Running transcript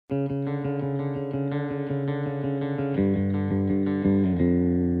CCR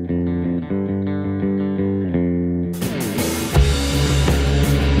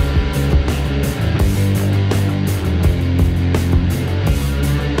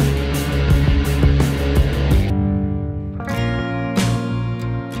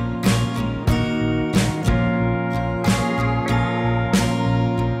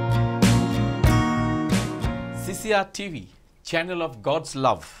TV, channel of God's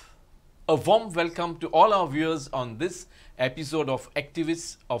love. A warm welcome to all our viewers on this episode of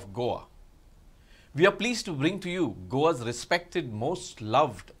Activists of Goa. We are pleased to bring to you Goa's respected, most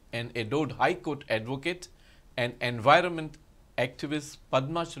loved and adored High Court advocate and environment activist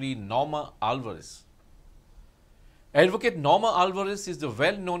Padma Shri Norma Alvares. Advocate Norma Alvares is the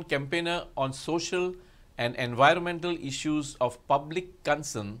well-known campaigner on social and environmental issues of public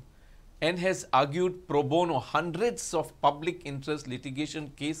concern and has argued pro bono hundreds of public interest litigation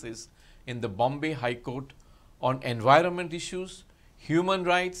cases in the Bombay High Court on environment issues, human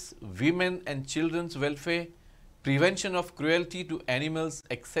rights, women and children's welfare, prevention of cruelty to animals,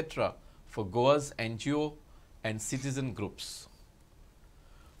 etc. for Goa's NGO and citizen groups.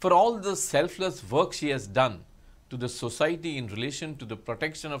 For all the selfless work she has done to the society in relation to the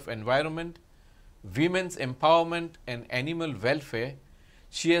protection of environment, women's empowerment and animal welfare,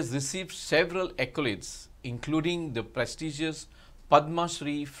 she has received several accolades, including the prestigious Padma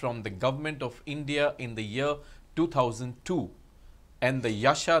Shri from the Government of India in the year 2002 and the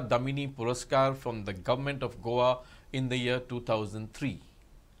Yasha Damini Puraskar from the Government of Goa in the year 2003.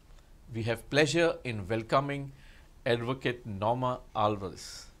 We have pleasure in welcoming Advocate Norma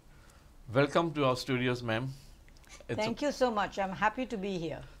Alvares. Welcome to our studios, ma'am. Thank you so much. I'm happy to be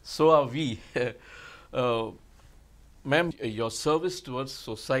here. So are we. Ma'am, your service towards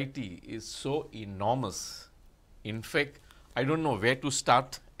society is so enormous. In fact, I don't know where to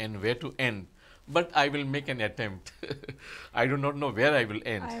start and where to end, but I will make an attempt. I do not know where I will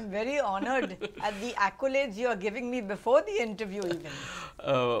end. I am very honored at the accolades you are giving me before the interview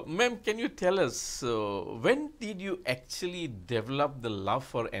even. Ma'am, can you tell us, when did you actually develop the love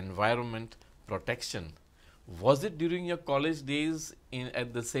for environment protection? Was it during your college days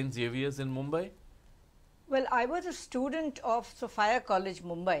at the St. Xavier's in Mumbai? Well, I was a student of Sophia College,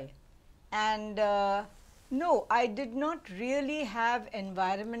 Mumbai, and no, I did not really have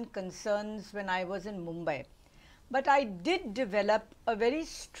environment concerns when I was in Mumbai, but I did develop a very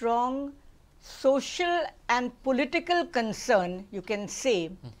strong social and political concern, you can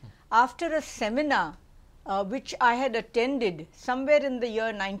say, after a seminar which I had attended somewhere in the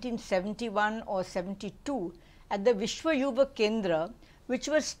year 1971 or 72 at the Vishwa Yuva Kendra, which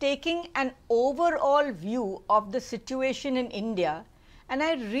was taking an overall view of the situation in India, and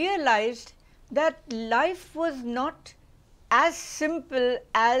I realized that life was not as simple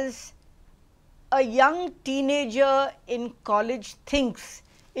as a young teenager in college thinks.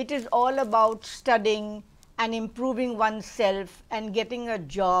 It is all about studying and improving oneself and getting a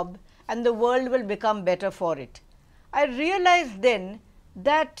job, and the world will become better for it. I realized then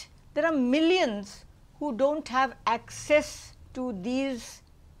that there are millions who don't have access to these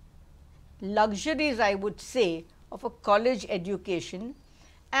luxuries, I would say, of a college education,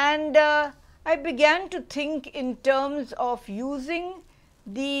 and I began to think in terms of using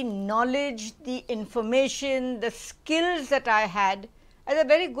the knowledge, the information, the skills that I had as a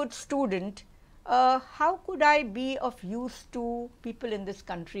very good student. How could I be of use to people in this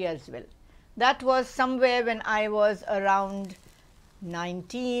country as well? That was somewhere when I was around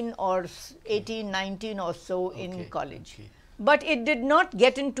 19 or 18, 19 or so in college. But it did not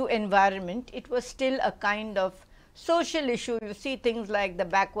get into environment. It was still a kind of social issue. You see things like the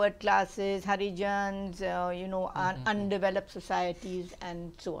backward classes, Harijans, undeveloped societies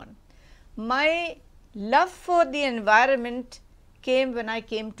and so on. My love for the environment came when I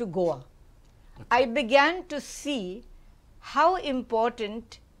came to Goa. I began to see how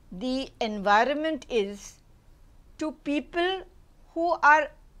important the environment is to people who are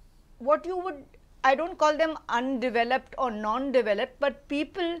what you would, I don't call them undeveloped or non-developed, but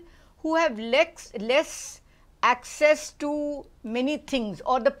people who have less access to many things,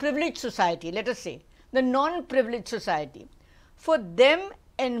 or the privileged society, let us say, the non-privileged society. For them,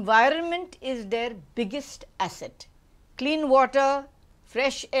 environment is their biggest asset. Clean water,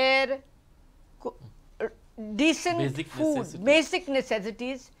 fresh air, decent basic food, necessities. Basic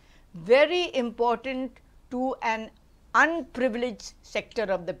necessities, very important to an unprivileged sector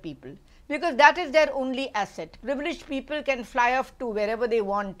of the people, because that is their only asset. Privileged people can fly off to wherever they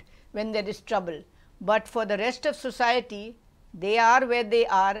want when there is trouble, but for the rest of society, they are where they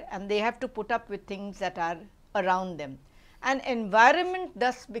are and they have to put up with things that are around them. and environment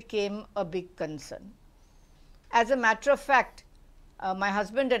thus became a big concern. As a matter of fact, my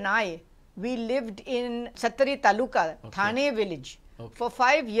husband and I, we lived in Sattari Taluka, Thane village. For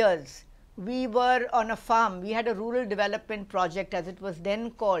 5 years. We were on a farm. We had a rural development project, as it was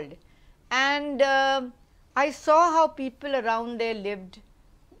then called. And I saw how people around there lived,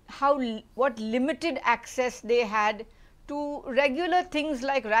 what limited access they had to regular things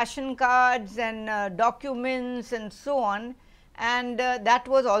like ration cards and documents and so on. And that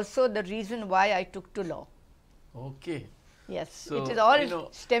was also the reason why I took to law. Okay. Yes, So, it is all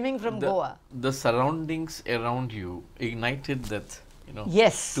stemming from Goa. The surroundings around you ignited that,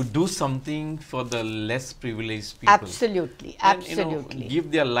 yes, to do something for the less privileged people. Absolutely, absolutely. And,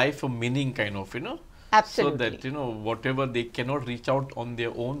 give their life a meaning, kind of, Absolutely. So that, whatever they cannot reach out on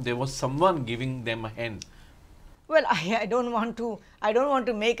their own, there was someone giving them a hand. Well, I don't want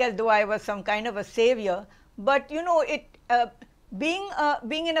to make as though I was some kind of a savior, but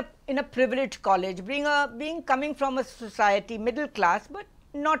being in a privileged college, coming from a society, middle class, but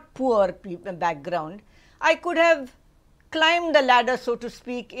not poor background, I could have climbed the ladder, so to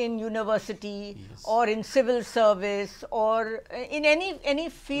speak, in university, yes, or in civil service, or in any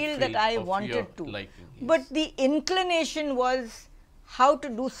field that I wanted to. Liking, yes. But the inclination was how to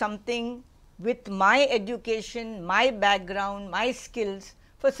do something with my education, my background, my skills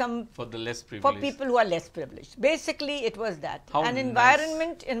for the less privileged, for people who are less privileged. Basically, it was that. And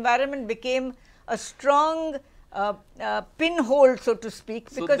environment became a strong pinhole, so to speak.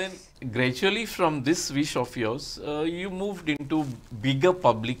 So then, gradually from this wish of yours, you moved into bigger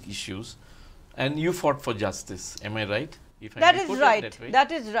public issues, and you fought for justice. Am I right? That is right.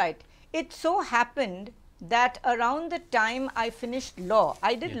 That is right. It so happened that around the time I finished law,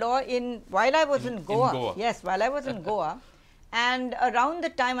 I did law while I was in Goa. Yes, while I was in Goa. And around the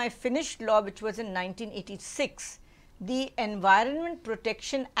time I finished law, which was in 1986, the Environment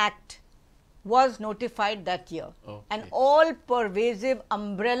Protection Act was notified that year. An all-pervasive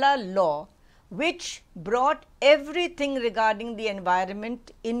umbrella law which brought everything regarding the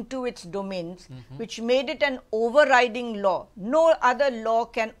environment into its domains, which made it an overriding law. No other law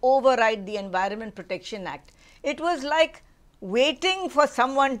can override the Environment Protection Act. It was like waiting for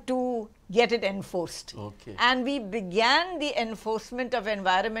someone to get it enforced. And we began the enforcement of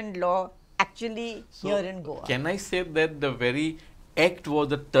environment law actually here in Goa. Can I say that the very act was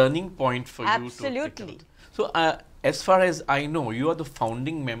the turning point for you? Absolutely. So, as far as I know, you are the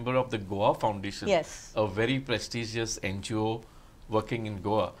founding member of the Goa Foundation. Yes. A very prestigious NGO working in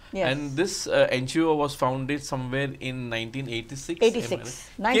Goa. Yes. And this NGO was founded somewhere in 1986. 1986.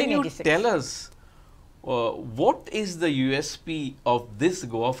 Can you tell us what is the USP of this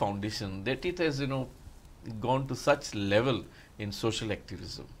Goa Foundation that it has, gone to such level in social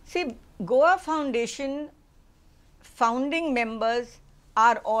activism? See, Goa Foundation founding members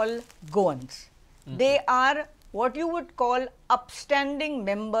are all Goans. They are what you would call upstanding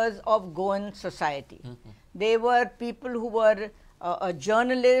members of Goan society. They were people who were a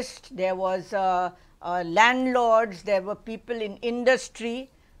journalist, there was landlords, there were people in industry.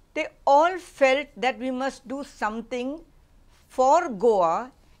 They all felt that we must do something for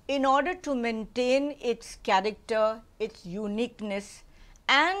Goa in order to maintain its character, its uniqueness,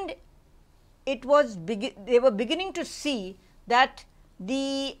 and it was they were beginning to see that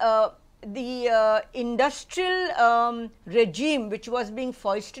the industrial regime which was being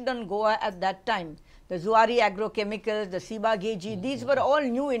foisted on Goa at that time, the Zuari agrochemicals, the Ciba-Geigy, these were all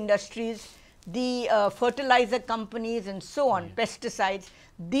new industries, the fertilizer companies and so on, pesticides,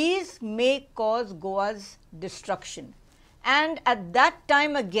 these may cause Goa's destruction. And at that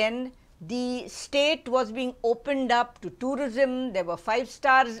time again, the state was being opened up to tourism, there were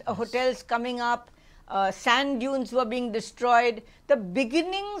 5-star hotels coming up, sand dunes were being destroyed. The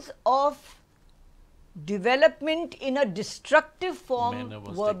beginnings of development in a destructive form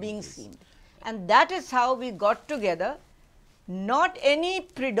were being seen. And that is how we got together, not any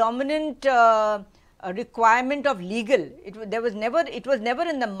predominant requirement of legal. It was never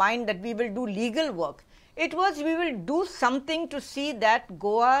in the mind that we will do legal work. It was we will do something to see that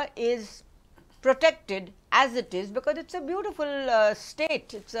Goa is protected as it is, because it's a beautiful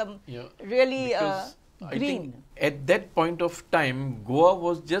state. It's really green. I think at that point of time, Goa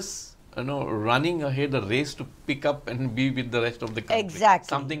was just running ahead a race to pick up and be with the rest of the country. Exactly.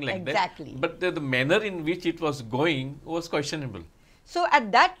 Something like that. But the manner in which it was going was questionable. So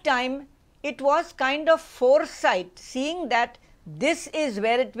at that time, it was kind of foresight, seeing that this is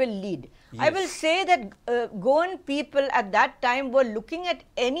where it will lead. I will say that Goan people at that time were looking at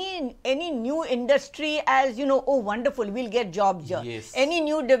any new industry as, oh wonderful, we'll get jobs here. Any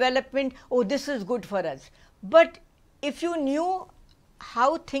new development, oh this is good for us. But if you knew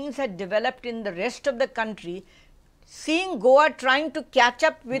how things had developed in the rest of the country, seeing Goa trying to catch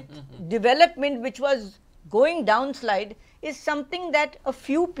up with development which was going downslide is something that a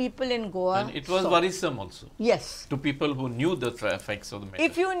few people in Goa And it was saw. worrisome also. Yes. To people who knew the effects of the matter.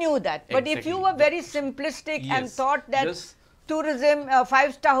 If you knew that. But if you were very simplistic and Yes. thought that Just tourism, a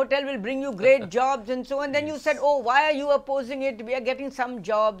 5-star hotel will bring you great jobs and so on, then you said, oh, why are you opposing it? We are getting some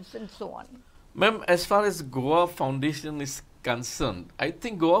jobs and so on. Ma'am, as far as Goa Foundation is concerned, I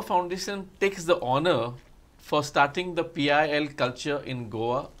think Goa Foundation takes the honor for starting the PIL culture in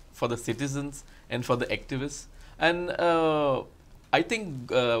Goa for the citizens and for the activists. And I think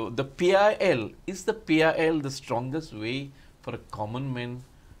the PIL, is the PIL the strongest way for a common man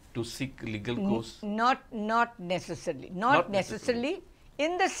to seek legal course? Not necessarily. Not necessarily,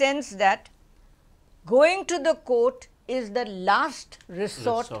 in the sense that going to the court is the last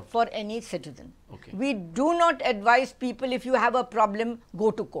resort for any citizen. Okay. We do not advise people, if you have a problem, go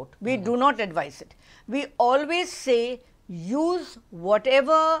to court. We do not advise it. We always say use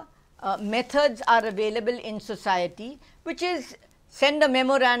whatever methods are available in society, which is send a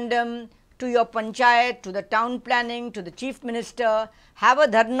memorandum to your panchayat, to the town planning, to the chief minister, have a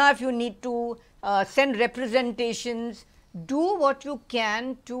dharna if you need to, send representations, do what you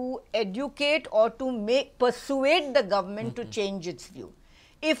can to educate or to persuade the government to change its view.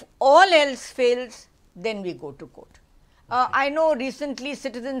 If all else fails, then we go to court. I know recently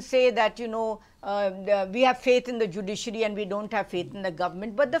citizens say that, you know, we have faith in the judiciary and we don't have faith in the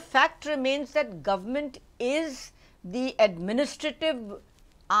government, but the fact remains that government is the administrative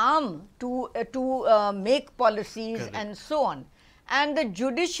arm to make policies. Correct. And so on. And the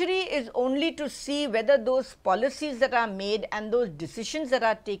judiciary is only to see whether those policies that are made and those decisions that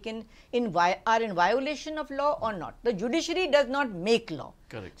are taken are in violation of law or not. The judiciary does not make law.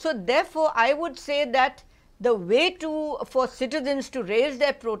 Correct. So therefore, I would say that the way for citizens to raise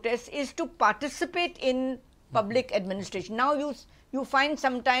their protests is to participate in public administration. Now you find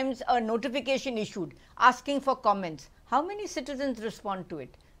sometimes a notification issued asking for comments. How many citizens respond to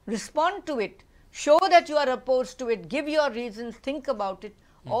it? Respond to it. Show that you are opposed to it, give your reasons, think about it.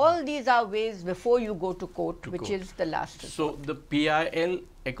 All these are ways before you go to court, which is the last resort. So the PIL,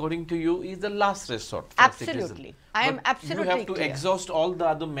 according to you, is the last resort for Absolutely. citizens. I am absolutely You have to clear. exhaust all the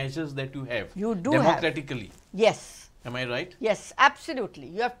other measures that you have. You do democratically. have. Yes. Am I right? Yes, absolutely.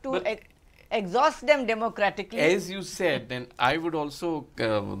 You have to exhaust them democratically. As you said, then I would also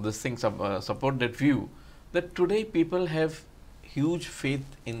support that view that today people have huge faith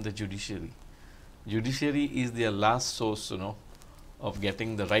in the judiciary. Judiciary is their last source, you know, of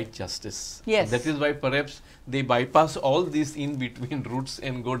getting the right justice. Yes. That is why perhaps they bypass all these in-between routes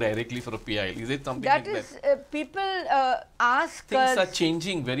and go directly for a PIL. Is it something that like is, that? People ask Things are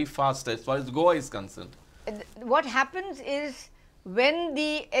changing very fast as far as Goa is concerned. What happens is when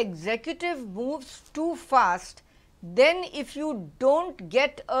the executive moves too fast, then if you don't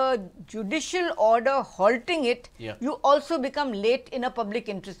get a judicial order halting it, you also become late in a public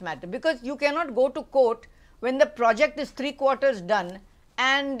interest matter, because you cannot go to court when the project is 3/4 done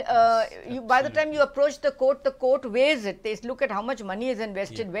and by the time you approach the court weighs it. They look at how much money is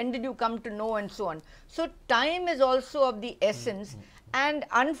invested, when did you come to know, and so on. So time is also of the essence, and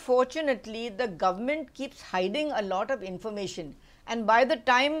unfortunately the government keeps hiding a lot of information, and by the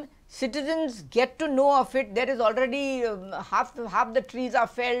time citizens get to know of it, there is already half the trees are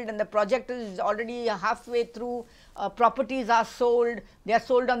felled and the project is already halfway through, properties are sold, they are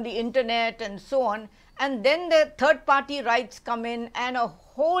sold on the internet and so on, and then the third party rights come in and the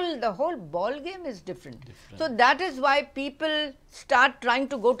whole ball game is different. So that is why people start trying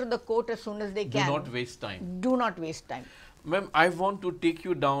to go to the court as soon as they can. Do not waste time. Do not waste time. Ma'am, I want to take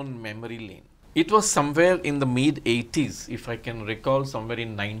you down memory lane. It was somewhere in the mid-80s, if I can recall, somewhere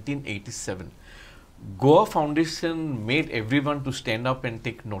in 1987. Goa Foundation made everyone to stand up and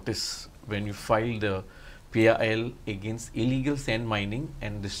take notice when you filed the PIL against illegal sand mining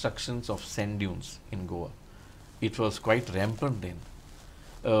and destructions of sand dunes in Goa. It was quite rampant then.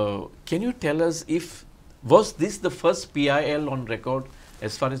 Can you tell us, was this the first PIL on record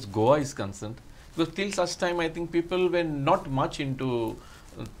as far as Goa is concerned? Because till such time, I think people were not much into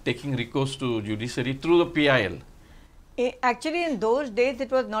taking recourse to judiciary through the PIL. Actually, in those days, it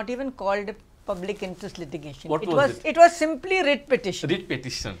was not even called public interest litigation. What was it? It was simply writ petition. Writ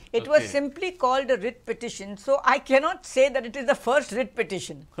petition. It was simply called a writ petition. So I cannot say that it is the first writ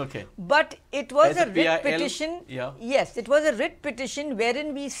petition. Okay. But it was As a writ petition. Yeah. Yes, it was a writ petition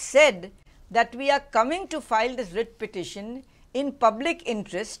wherein we said that we are coming to file this writ petition in public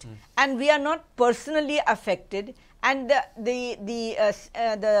interest and we are not personally affected, and the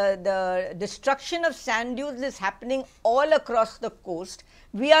destruction of sand dunes is happening all across the coast.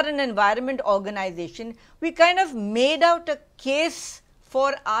 We are an environment organization. We kind of made out a case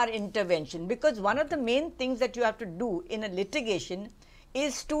for our intervention, because one of the main things that you have to do in a litigation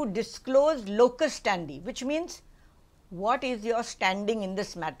is to disclose locus standi, which means what is your standing in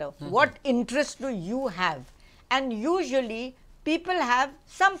this matter? What interest do you have? And usually people have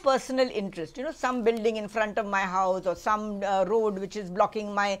some personal interest, you know, some building in front of my house, or some road which is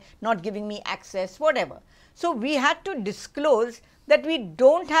blocking my, not giving me access, whatever. So we had to disclose that we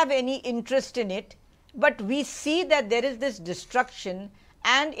don't have any interest in it, but we see that there is this destruction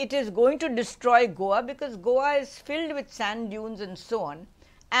and it is going to destroy Goa, because Goa is filled with sand dunes and so on.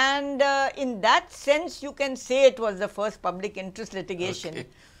 And in that sense, you can say it was the first public interest litigation,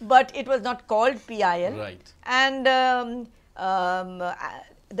 but it was not called PIL. Right. And the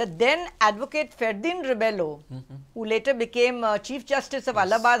then advocate Ferdinand Rebello, who later became Chief Justice of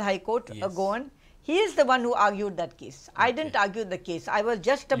Allahabad High Court, Goan, he is the one who argued that case. I didn't argue the case. I was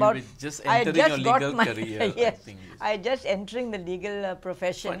just about, I just got my career. Yes, I just entering the legal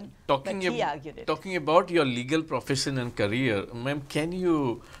profession. But he argued it. Talking about your legal profession and career, ma'am, can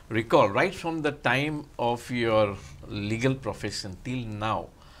you recall right from the time of your legal profession till now,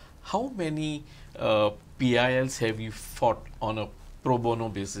 how many PILs have you fought on a pro bono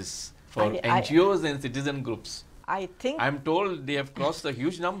basis for NGOs and citizen groups? I think I'm told they have crossed a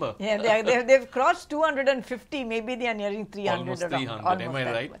huge number. Yeah, they've crossed 250. Maybe they are nearing 300. Almost 300. Almost am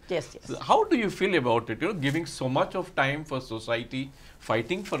I right? Yes, yes. So how do you feel about it? You know, giving so much of time for society,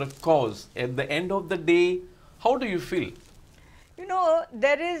 fighting for a cause. At the end of the day, how do you feel? You know,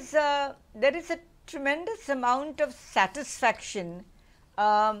 there is a tremendous amount of satisfaction,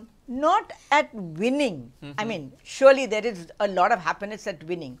 not at winning. I mean, surely there is a lot of happiness at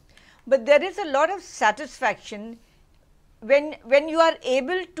winning. But there is a lot of satisfaction when you are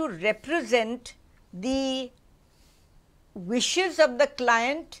able to represent the wishes of the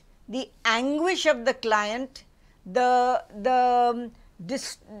client, the anguish of the client, their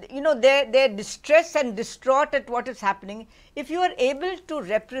distress and distraught at what is happening. If you are able to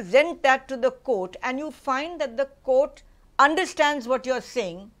represent that to the court and you find that the court understands what you are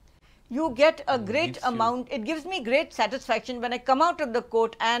saying, you get a great amount. It gives me great satisfaction when I come out of the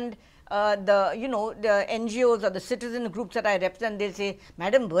court and the NGOs or the citizen groups that I represent, they say,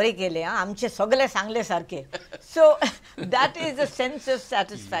 Madam, bore kele, amche sogle sangle sarke. So that is a sense of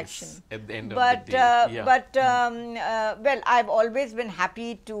satisfaction. Yes, at the end of the day. Well, I've always been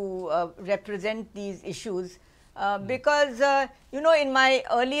happy to represent these issues because, in my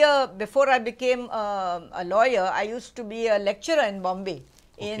earlier, before I became a lawyer, I used to be a lecturer in Bombay.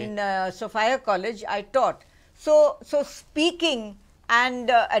 In Sophia College, I taught. So speaking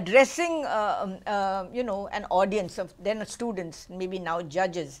and addressing, an audience of then students, maybe now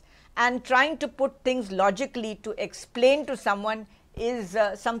judges, and trying to put things logically to explain to someone is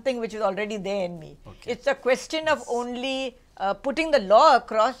something which is already there in me. It's a question of only putting the law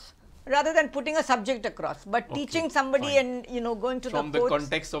across rather than putting a subject across, but teaching somebody and going to from the courts,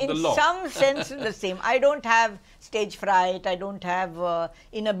 context of the law. In some sense the same. I don't have stage fright, I don't have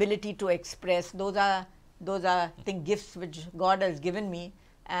inability to express. Those are I think gifts which God has given me,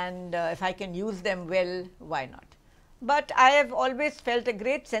 and if I can use them well, why not? But I have always felt a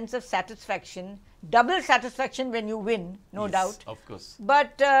great sense of satisfaction, double satisfaction when you win, no doubt. Of course.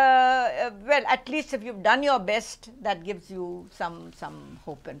 But well, at least if you've done your best, that gives you some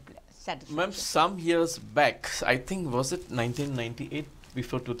hope and satisfaction. Ma'am, some years back, I think was it 1998,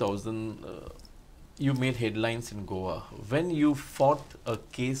 before 2000, you made headlines in Goa when you fought a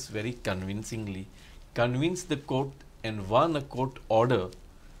case very convincingly, convinced the court and won a court order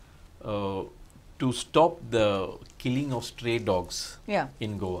to stop the killing of stray dogs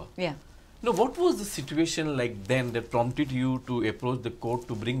in Goa. Yeah. Now, what was the situation like then that prompted you to approach the court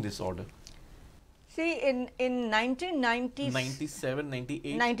to bring this order? See, in 1990, 97,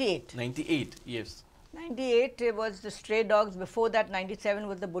 98? 98. 98, yes. 98 it was the stray dogs. Before that, 97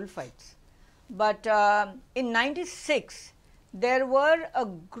 was the bullfights. But in 96, there were a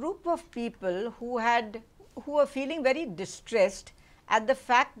group of people who were feeling very distressed at the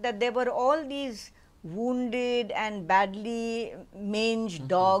fact that there were all these wounded and badly manged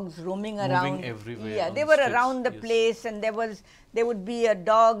dogs roaming around. Moving everywhere. Yeah, they were around the place, and there would be a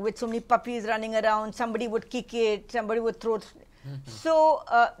dog with so many puppies running around. Somebody would kick it, somebody would throw. So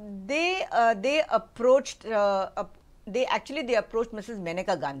they approached. They approached Mrs.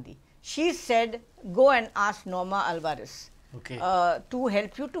 Menaka Gandhi. She said, "Go and ask Norma Alvares to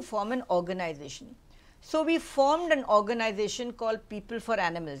help you to form an organization." So we formed an organization called People for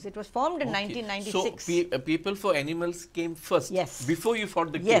Animals. It was formed in 1996. So People for Animals came first. Yes. Before you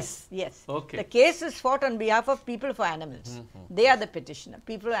fought the case. Yes, yes. Okay. The case is fought on behalf of People for Animals. They are the petitioner.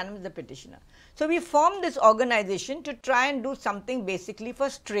 People for Animals, the petitioner. So we formed this organization to try and do something basically for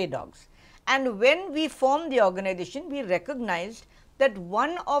stray dogs. And when we formed the organization, we recognized that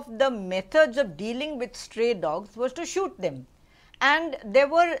one of the methods of dealing with stray dogs was to shoot them. And there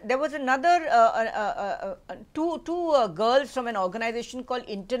was another two girls from an organization called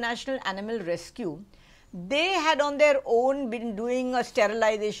International Animal Rescue. They had on their own been doing a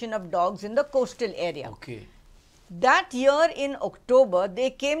sterilization of dogs in the coastal area. Okay. That year in October, they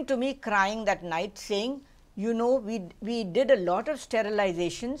came to me crying that night saying, you know, we did a lot of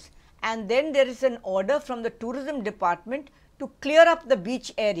sterilizations, and then there is an order from the tourism department to clear up the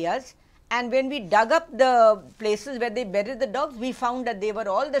beach areas. And when we dug up the places where they buried the dogs, we found that they were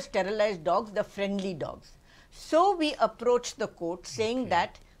all the sterilized dogs, the friendly dogs. So we approached the court saying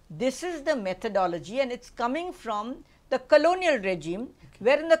that this is the methodology, and it's coming from the colonial regime,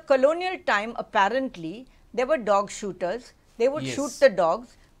 where in the colonial time apparently there were dog shooters. They would shoot the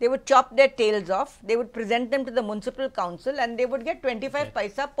dogs, they would chop their tails off, they would present them to the municipal council, and they would get 25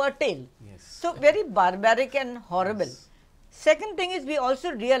 paisa per tail. So very barbaric and horrible. Second thing is, we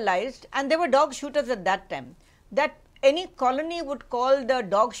also realized, and there were dog shooters at that time, that any colony would call the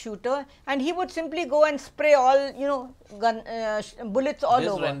dog shooter and he would simply go and spray all, you know, bullets all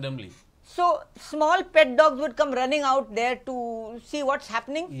over. Randomly. So small pet dogs would come running out there to see what's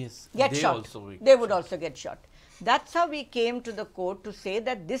happening, get shot. They would also get shot. That's how we came to the court to say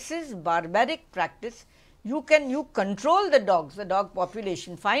that this is barbaric practice. You control the dogs, the dog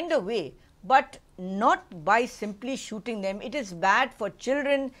population, find a way, but not by simply shooting them. It is bad for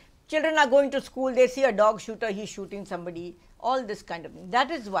children. Children are going to school, they see a dog shooter, he's shooting somebody, all this kind of thing.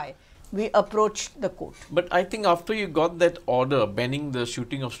 That is why we approached the court. But I think after you got that order banning the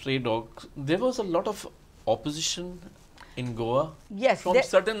shooting of stray dogs, there was a lot of opposition in Goa. Yes. From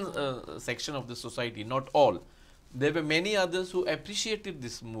certain section of the society, not all. There were many others who appreciated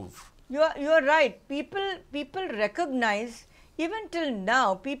this move. You are right. People recognize, even till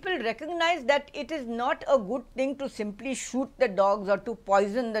now, people recognize that it is not a good thing to simply shoot the dogs or to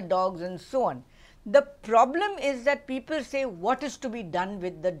poison the dogs and so on. The problem is that people say what is to be done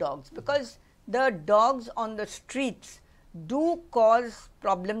with the dogs, because the dogs on the streets do cause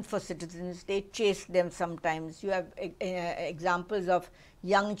problems for citizens. They chase them sometimes. You have examples of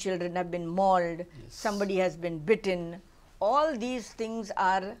young children have been mauled, somebody has been bitten. All these things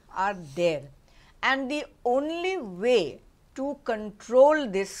are there. And the only way to control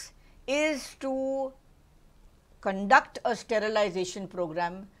this is to conduct a sterilization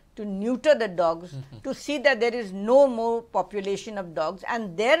program, to neuter the dogs, to see that there is no more population of dogs,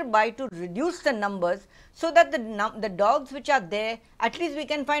 and thereby to reduce the numbers, so that the dogs which are there, at least we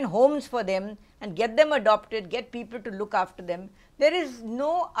can find homes for them and get them adopted, get people to look after them. There is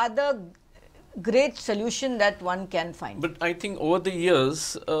no other great solution that one can find. But I think over the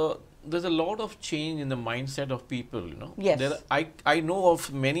years, there's a lot of change in the mindset of people, you know. Yes. I know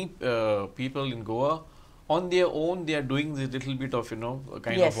of many people in Goa, on their own they are doing this little bit of, you know,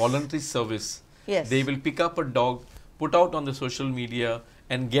 kind of voluntary service. Yes. They will pick up a dog, put out on the social media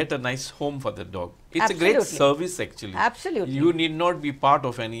and get a nice home for the dog. It's a great service actually. Absolutely. You need not be part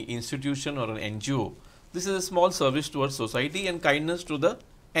of any institution or an NGO. This is a small service towards society and kindness to the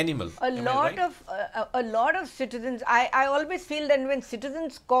animal. A lot of citizens, I always feel that when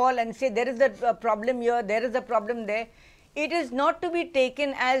citizens call and say there is a problem here, there is a problem there, it is not to be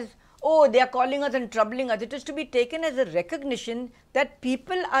taken as, oh, they are calling us and troubling us. It is to be taken as a recognition that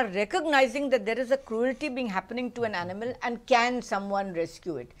people are recognizing that there is a cruelty being happening to an animal, and can someone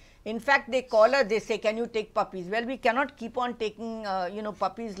rescue it. In fact, they call us, they say, can you take puppies? Well, we cannot keep on taking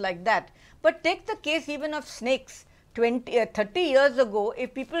puppies like that. But take the case even of snakes. 30 years ago,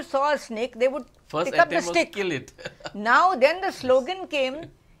 if people saw a snake, they would pick up the stick. Kill it. Now, then the slogan came,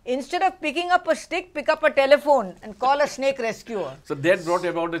 instead of picking up a stick, pick up a telephone and call a snake rescuer. So that brought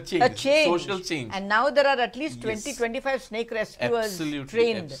about a change, social change. And now there are at least 20-25 snake rescuers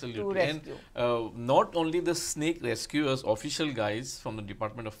trained to rescue. And not only the snake rescuers, official guys from the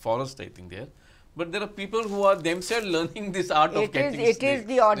Department of Forest, I think there, but there are people who are themselves learning this art of catching snakes. It is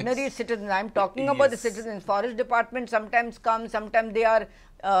the ordinary citizens. I am talking about the citizens. Forest department sometimes come, sometimes they are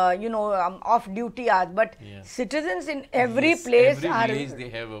off duty hours, but citizens in every place they are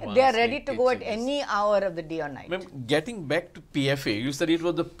ready to go at any hour of the day or night. Getting back to PFA, you said it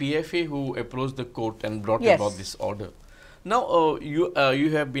was the PFA who approached the court and brought about this order. Now, you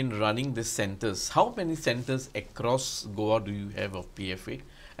have been running these centers. How many centers across Goa do you have of PFA?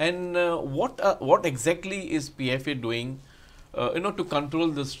 And what exactly is PFA doing, to control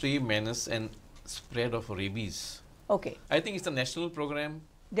the stray menace and spread of rabies? Okay. I think it's a national program.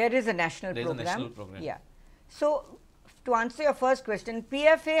 There is a national There is program. a national program. Yeah. So, to answer your first question,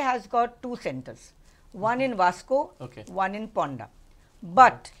 PFA has got 2 centers, one in Vasco, Okay. one in Ponda.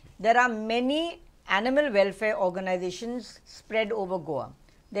 But there are many animal welfare organizations spread over Goa.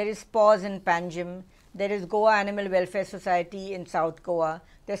 There is PAWS in Panjim, there is Goa Animal Welfare Society in South Goa,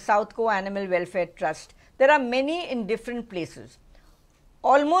 there is South Goa Animal Welfare Trust. There are many in different places.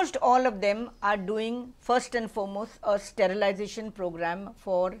 Almost all of them are doing first and foremost a sterilization program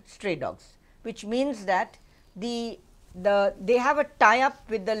for stray dogs, which means that they have a tie-up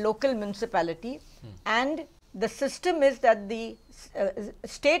with the local municipality, and the system is that the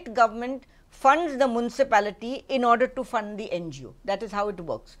state government funds the municipality in order to fund the NGO. That is how it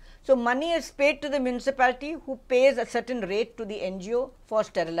works. So, money is paid to the municipality, who pays a certain rate to the NGO for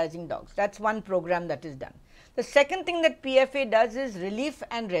sterilizing dogs. That is one program that is done. The second thing that PFA does is relief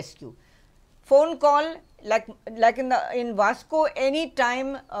and rescue. Phone call, like in Vasco, any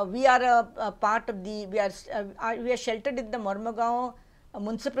time we are a part of the, we are sheltered in the Mormugao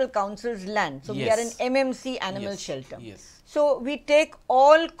Municipal Council's land. So, we are an Yes. MMC animal Yes, shelter. yes. So, we take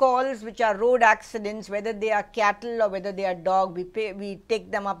all calls which are road accidents, whether they are cattle or whether they are dog, we take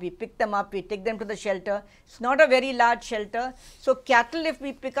them up, we pick them up, we take them to the shelter. It's not a very large shelter. So, cattle, if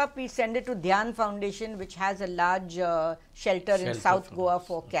we pick up, we send it to Dhyan Foundation, which has a large shelter in South for Goa dogs,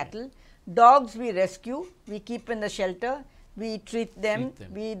 for okay. cattle. Dogs we rescue, we keep in the shelter, we treat them,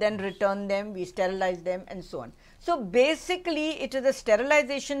 we then return them, we sterilize them, and so on. So, basically it is a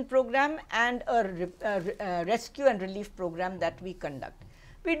sterilization program and a rescue and relief program that we conduct.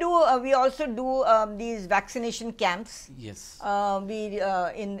 We also do these vaccination camps Yes.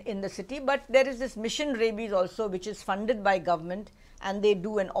 in the city, but there is this Mission Rabies also, which is funded by government, and they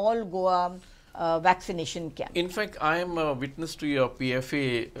do an all Goa vaccination camp. In fact, I am a witness to your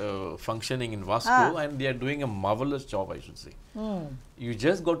PFA functioning in Vasco, and they are doing a marvelous job, I should say. You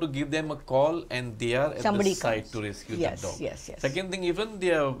just got to give them a call, and they are at Somebody the site comes. to rescue Yes, the dog. yes, yes. Second thing, even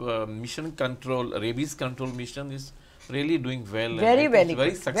their mission control, rabies control mission is really doing well. Very, and very it's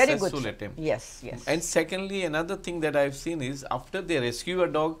very good. successful Very good. attempt. Yes, yes. And secondly, another thing that I have seen is after they rescue a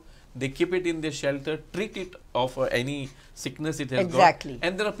dog, they keep it in their shelter, treat it of any sickness it has Exactly. got,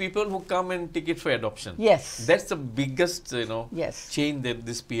 and there are people who come and take it for adoption. Yes. That's the biggest, Yes. change that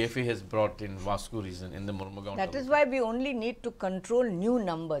this PFA has brought in Vasco region, in the Mormugao. That is why we only need to control new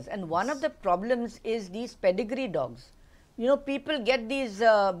numbers, and one of the problems is these pedigree dogs. People get these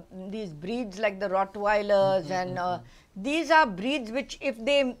breeds like the Rottweilers, and these are breeds which if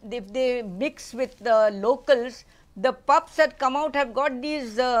they mix with the locals, the pups that come out have got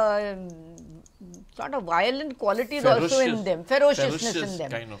these sort of violent qualities also in them, ferociousness in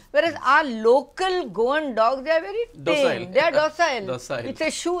them. Kind of. Whereas our local Goan dogs, they are very Docile. tame, they are docile. Docile. It's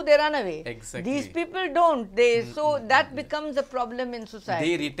a shoe, they run away. Exactly. These people don't. So that becomes a problem in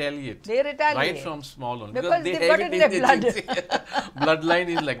society. They retaliate. They retaliate. Right from small on. Because they've have got it in in their blood. genes. Bloodline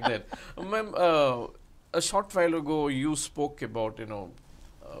is like that. Ma'am, a short while ago you spoke about,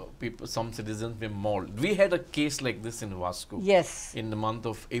 people, some citizens were mauled. We had a case like this in Vasco. Yes. In the month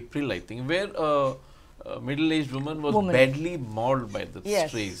of April, I think, where a middle-aged woman was Woman. badly mauled by the Yes.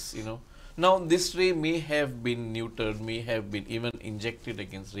 strays, Now, this stray may have been neutered, may have been even injected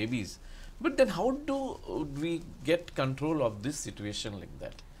against rabies. But then how do we get control of this situation like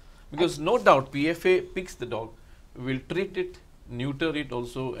that? Because no doubt PFA picks the dog, will treat it, neuter it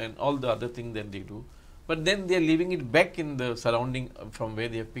also, and all the other things that they do. But then they are leaving it back in the surrounding from where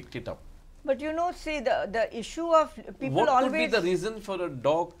they have picked it up. But see, the issue of people What always. could be the reason for a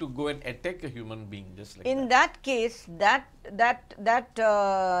dog to go and attack a human being just like In that? that case, that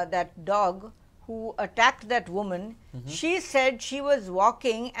dog who attacked that woman, she said she was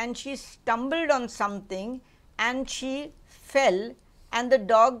walking and she stumbled on something and she fell, and the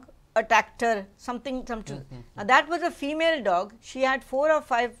dog attacked her. Something. Now that was a female dog. She had 4 or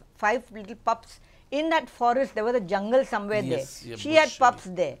 5 little pups in that forest. There was a jungle somewhere Yes, there. yeah, She had bush, pups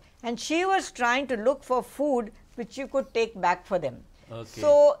there, and she was trying to look for food which you could take back for them. Okay.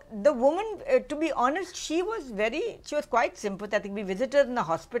 So the woman, to be honest, she was quite sympathetic. We visited her in the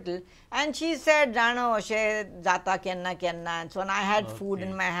hospital, and she said, "Jano, she jata kenna," and so on. I had food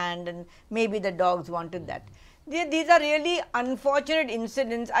in my hand, and maybe the dogs wanted that. These are really unfortunate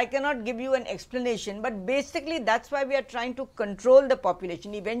incidents. I cannot give you an explanation, but basically that's why we are trying to control the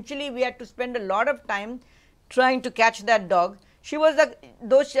population. Eventually, we had to spend a lot of time trying to catch that dog. She was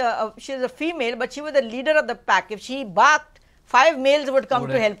she is a female, but she was the leader of the pack. If she barked, 5 males would come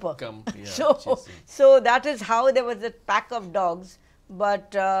Would to have help her. come, yeah, so, chasing. so that is how there was a pack of dogs,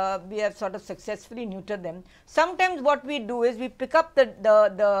 but we have sort of successfully neutered them. Sometimes what we do is we pick up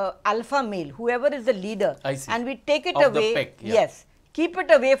the alpha male, whoever is the leader, I see. and we take it Of the away. pack, yeah. Yes. Keep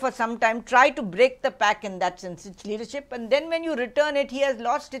it away for some time, try to break the pack in that sense, its leadership, and then when you return it, he has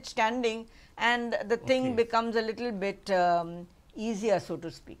lost its standing and the thing Okay. becomes a little bit easier, so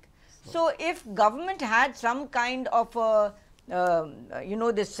to speak. So, if government had some kind of a,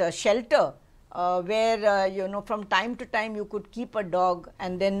 this shelter where, from time to time you could keep a dog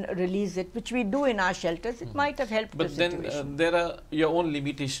and then release it, which we do in our shelters, it might have helped But the then situation. there are your own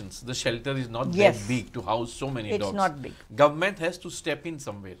limitations. The shelter is not Yes. that big to house so many It's dogs. not big. Government has to step in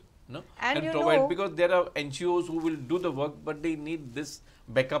somewhere, no? And you provide, know- because there are NGOs who will do the work, but they need this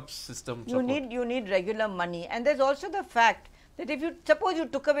backup system support. You need regular money, and there's also the fact that if you suppose you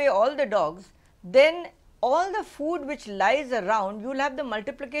took away all the dogs, then all the food which lies around, you'll have the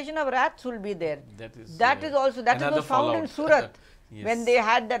multiplication of rats will be there. That is Also that another was found in fallout. Surat Yes. when they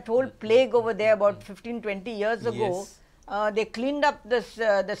had that whole plague over there about 15-20 years ago. Yes. They cleaned up this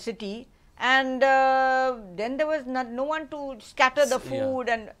the city, and then there was no one to scatter the Yeah. food,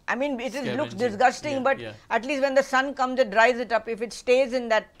 and I mean it looks Scavenging. disgusting, Yeah, but yeah. at least when the sun comes it dries it up. If it stays in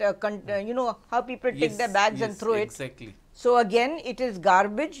that you know how people take their bags and throw it. Exactly. So again it is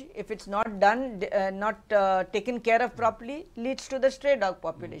garbage. If it's not done, not taken care of properly, leads to the stray dog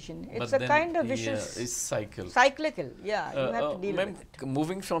population. It's But a then, kind of yeah, vicious it's cycle. cyclical. Yeah, you have to deal Ma'am, with it.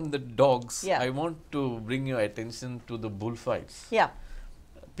 moving from the dogs, Yeah. I want to bring your attention to the bullfights. Yeah.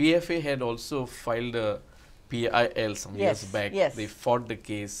 PFA had also filed a PIL some years Yes, back. yes. They fought the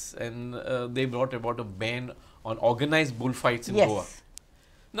case, and they brought about a ban on organized bullfights in Yes. Goa.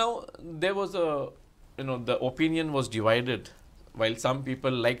 Now, there was the opinion was divided. While some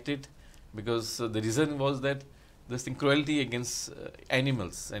people liked it, because the reason was that this cruelty against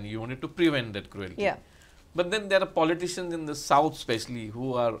animals, and you wanted to prevent that cruelty. Yeah. But then there are politicians in the south, especially,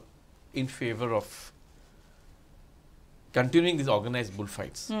 who are in favor of continuing these organized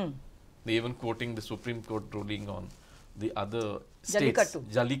bullfights. They even quoting the Supreme Court ruling on the other states,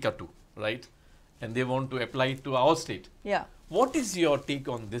 Jallikattu, right? And they want to apply it to our state. Yeah. What is your take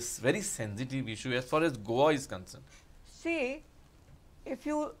on this very sensitive issue as far as Goa is concerned? See, if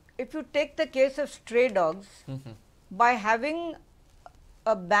you take the case of stray dogs, by having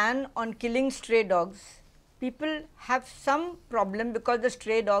a ban on killing stray dogs, people have some problem because the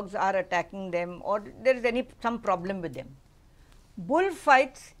stray dogs are attacking them, or there is some problem with them.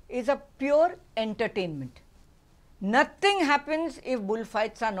 Bullfights is a pure entertainment. Nothing happens if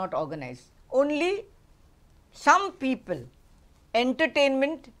bullfights are not organized. Only some people,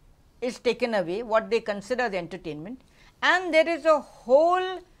 entertainment is taken away, what they consider as entertainment, and there is a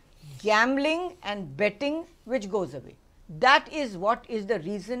whole gambling and betting which goes away. That is what is the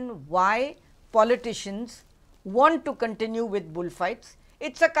reason why politicians want to continue with bullfights.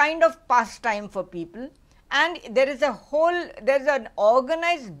 It's a kind of pastime for people, and there is an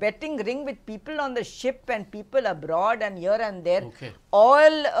organized betting ring with people on the ship and people abroad and here and there, Okay.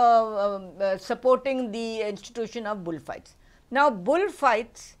 all supporting the institution of bullfights. Now,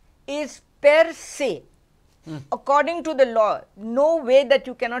 bullfights is per se, according to the law, no way that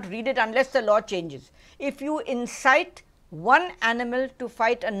you cannot read it unless the law changes. If you incite one animal to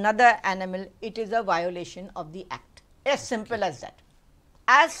fight another animal, it is a violation of the act. As simple as that.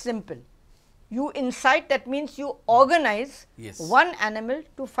 As simple. You incite, that means you organize Yes. one animal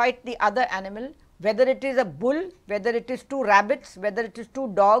to fight the other animal, whether it is a bull, whether it is two rabbits, whether it is two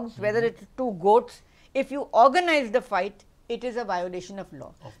dogs, whether it is two goats. If you organize the fight, it is a violation of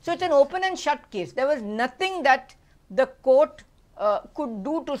law. So, it's an open and shut case. There was nothing that the court could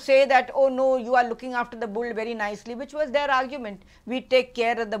do to say that, oh no, you are looking after the bull very nicely, which was their argument. We take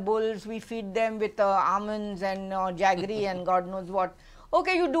care of the bulls, we feed them with almonds and jaggery and God knows what.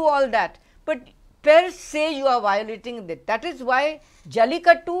 Okay, you do all that, but per se you are violating it. That is why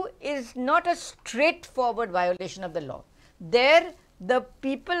Jallikattu is not a straightforward violation of the law. There, the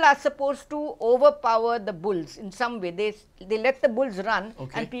people are supposed to overpower the bulls in some way. They let the bulls run,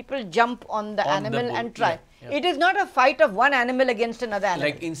 Okay. and people jump on the On the animal bull, and try. yeah, yeah. It is not a fight of one animal against another animal.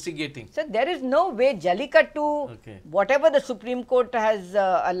 Like instigating. So, there is no way Jallikattu, Okay. whatever the Supreme Court has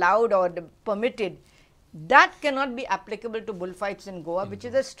allowed or permitted, that cannot be applicable to bullfights in Goa, which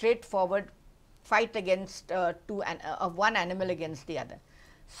is a straightforward fight against one animal against the other.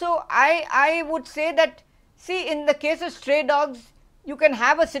 So, I would say that, see, in the case of stray dogs, you can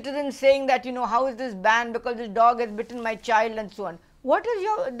have a citizen saying that, you know, how is this banned because this dog has bitten my child and so on. What is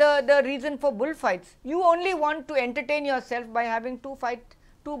the reason for bullfights? You only want to entertain yourself by having two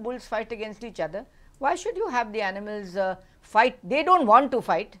bulls fight against each other. Why should you have the animals fight. They don't want to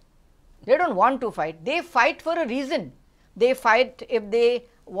fight. They don't want to fight. They fight for a reason. They fight if they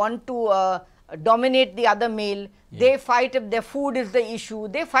want to dominate the other male. Yeah. They fight if their food is the issue.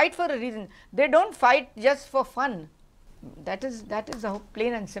 They fight for a reason. They don't fight just for fun. That is a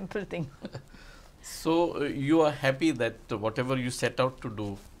plain and simple thing. So you are happy that whatever you set out to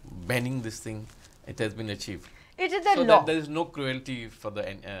do, banning this thing, it has been achieved. It is the so law. That there is no cruelty for the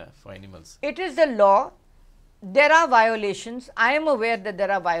for animals. It is the law. There are violations. I am aware that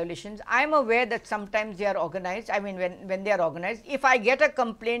there are violations. I am aware that sometimes they are organized. I mean, when they are organized, if I get a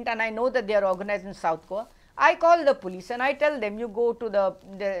complaint and I know that they are organized in South Goa, I call the police and I tell them, you go to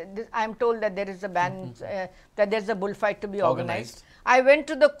I am told that there is a ban, that there is a bullfight to be organized. I went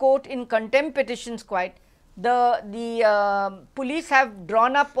to the court in contempt petitions quite. The police have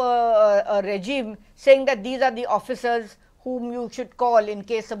drawn up a regime saying that these are the officers whom you should call in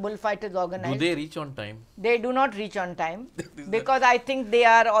case a bullfight is organized. Do they reach on time? They do not reach on time because I think they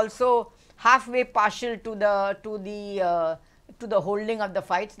are also halfway partial to the holding of the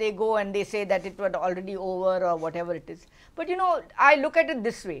fights. They go and they say that it was already over or whatever it is. But you know, I look at it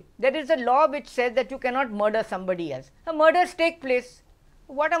this way. There is a law which says that you cannot murder somebody else. The murders take place.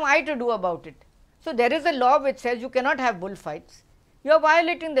 What am I to do about it? So there is a law which says you cannot have bullfights. You are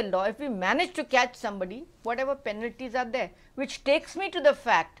violating the law. If we manage to catch somebody, whatever penalties are there, which takes me to the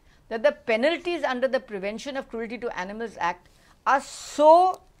fact that the penalties under the Prevention of Cruelty to Animals Act are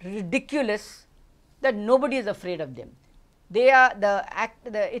so ridiculous that nobody is afraid of them. They are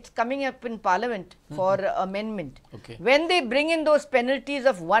it's coming up in Parliament for amendment. Okay. When they bring in those penalties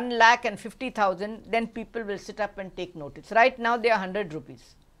of 1,50,000, then people will sit up and take notice. Right now they are 100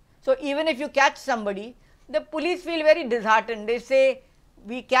 rupees. So even if you catch somebody, the police feel very disheartened. They say,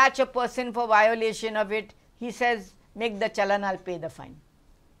 we catch a person for violation of it. He says, make the challan, I'll pay the fine.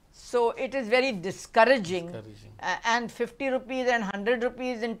 So it is very discouraging. And 50 rupees and 100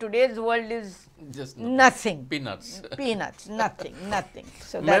 rupees in today's world is just nothing. Peanuts. Peanuts, nothing.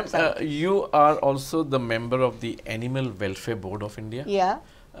 So Ma'am, you are also the member of the Animal Welfare Board of India. Yeah.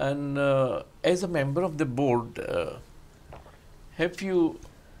 And as a member of the board, have you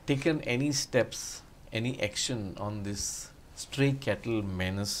taken any steps, any action on this stray cattle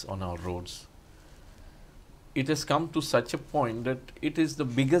menace on our roads? It has come to such a point that it is the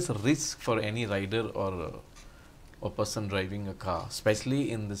biggest risk for any rider or a person driving a car, especially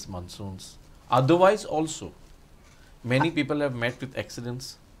in this monsoons. Otherwise also, many people have met with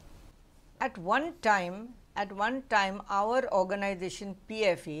accidents. At one time, our organization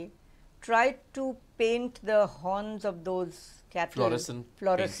PFA tried to paint the horns of those cattle,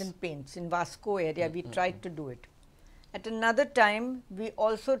 fluorescent paints in Vasco area. We tried to do it. At another time, we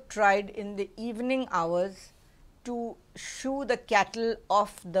also tried in the evening hours to shoo the cattle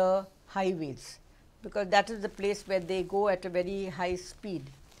off the highways, because that is the place where they go at a very high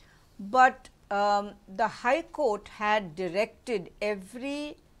speed. But the High Court had directed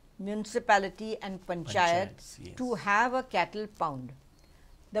every municipality and panchayat to have a cattle pound.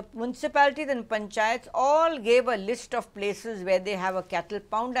 The municipalities and panchayats all gave a list of places where they have a cattle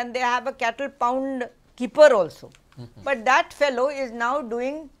pound, and they have a cattle pound keeper also. But that fellow is now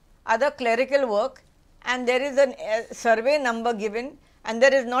doing other clerical work, and there is a survey number given, and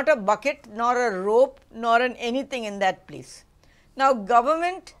there is not a bucket nor a rope nor anything in that place. Now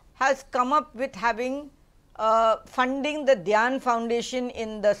government has come up with having funding the Dhyan Foundation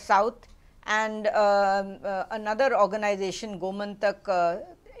in the south and another organization, Gomantak,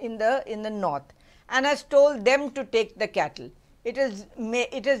 in the north, and has told them to take the cattle. It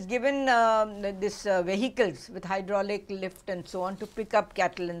is given this vehicles with hydraulic lift and so on to pick up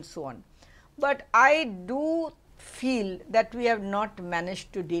cattle and so on. But I do feel that we have not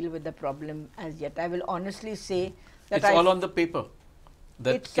managed to deal with the problem as yet. I will honestly say that it's all on the paper.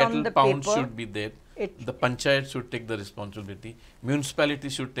 That cattle pound should be there. The panchayat should take the responsibility. Municipality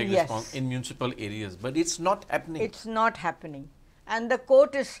should take responsibility in municipal areas. But it's not happening. It's not happening. And the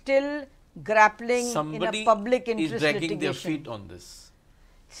court is still grappling in a public interest litigation. Somebody is dragging their feet on this.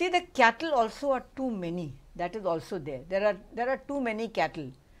 See, the cattle also are too many. That is also there. There are too many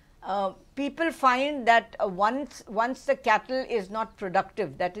cattle. People find that once the cattle is not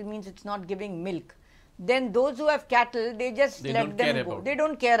productive, that means it's not giving milk, then those who have cattle, they just let them go. They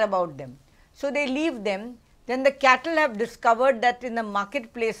don't care about them. So they leave them. Then the cattle have discovered that in the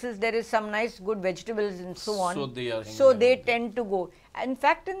marketplaces there is some nice good vegetables and so on. So they tend to go. In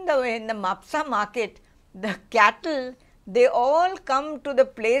fact, in the Mapsa market, the cattle They all come to the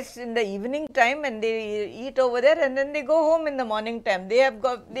place in the evening time and they eat over there, and then they go home in the morning time. They have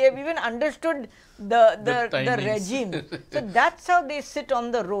even understood the timings. regime. So that's how they sit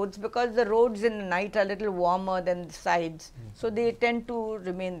on the roads, because the roads in the night are a little warmer than the sides. So they tend to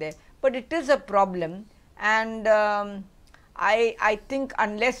remain there. But it is a problem, and I think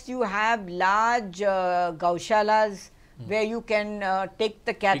unless you have large gaushalas where you can take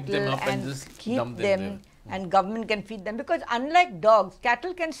the cattle them up and and just keep dump them them, there. and government can feed them, because unlike dogs,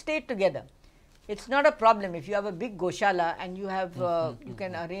 cattle can stay together. It's not a problem if you have a big goshala and you have you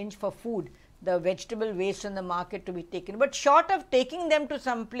can arrange for food, the vegetable waste in the market to be taken. But short of taking them to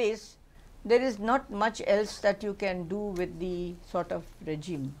some place, there is not much else that you can do with the sort of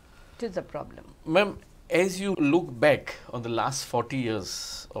regime. It is a problem. Ma'am, as you look back on the last 40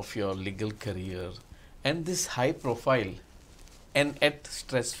 years of your legal career and this high profile and yet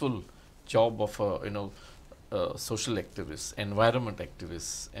stressful job of a social activist, environment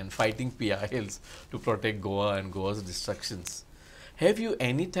activist, and fighting PILs to protect Goa and Goa's destructions, have you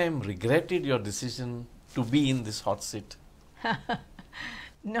any time regretted your decision to be in this hot seat?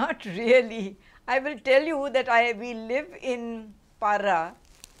 Not really. I will tell you that we live in Para,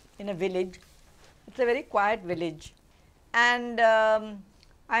 in a village. It's a very quiet village, and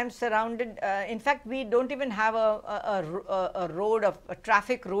I am surrounded. In fact, we don't even have a road of a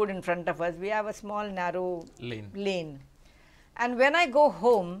traffic road in front of us. We have a small narrow lane. And when I go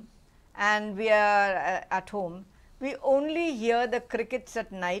home, and we are at home, we only hear the crickets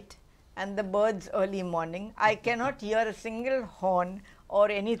at night and the birds early morning. I cannot hear a single horn or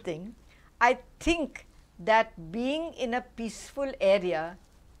anything. I think that being in a peaceful area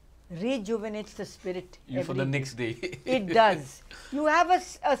rejuvenates the spirit. For the next day. It does. You have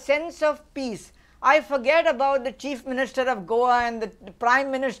a sense of peace. I forget about the Chief Minister of Goa and the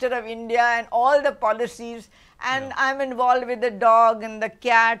Prime Minister of India and all the policies, and I'm involved with the dog and the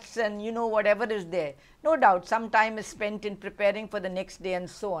cats and whatever is there. No doubt some time is spent in preparing for the next day and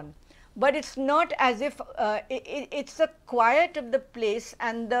so on. But it's not as if it's the quiet of the place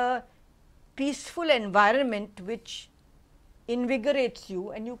and the peaceful environment which invigorates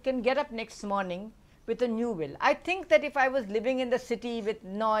you, and you can get up next morning with a new will. I think that if I was living in the city with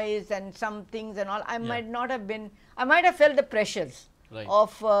noise and some things and all, I might not have been, I might have felt the pressures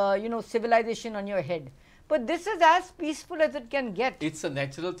of civilization on your head. But this is as peaceful as it can get. It's a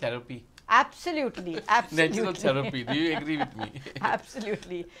natural therapy. Absolutely, absolutely. Natural therapy. Do you agree with me?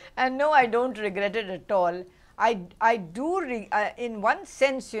 Absolutely. And no, I don't regret it at all. I do, in one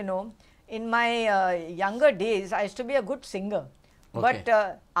sense, in my younger days, I used to be a good singer. Okay.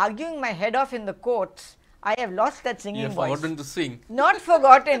 But arguing my head off in the courts, I have lost that singing voice. You have forgotten to sing. Not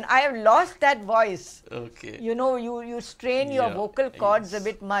forgotten. I have lost that voice. Okay. You strain your vocal cords a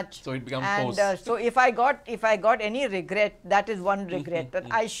bit much. So it becomes and so if I got any regret, that is one regret, that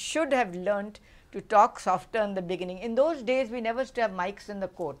I should have learnt to talk softer in the beginning. In those days, we never used to have mics in the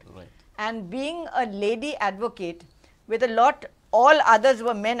court. Right. And being a lady advocate with all others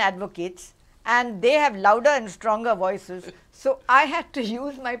were men advocates, and they have louder and stronger voices. So I had to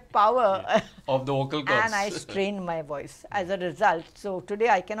use my power of the vocal cords. And I strained my voice as a result. So today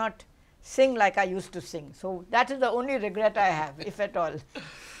I cannot sing like I used to sing. So that is the only regret I have, if at all.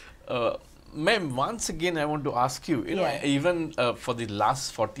 Ma'am, once again I want to ask you, even for the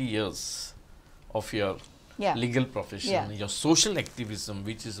last 40 years of your legal profession, your social activism,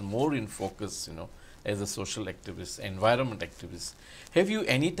 which is more in focus, as a social activist, environment activist, have you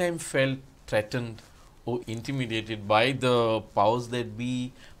any time felt threatened or intimidated by the powers that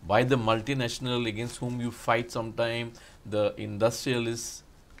be, by the multinational against whom you fight sometime, the industrialists?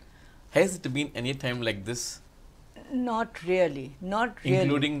 Has it been any time like this? Not really, not really.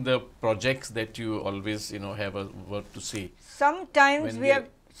 Including the projects that you always, have a word to say. Sometimes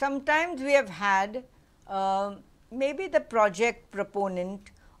we have had maybe the project proponent,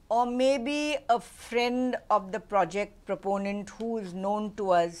 or maybe a friend of the project proponent who is known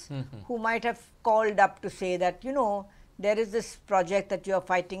to us, who might have called up to say that, there is this project that you are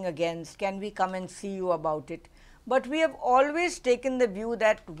fighting against, can we come and see you about it? But we have always taken the view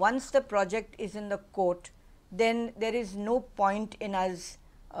that once the project is in the court, then there is no point in us,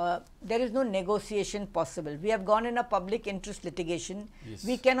 there is no negotiation possible. We have gone in a public interest litigation. Yes.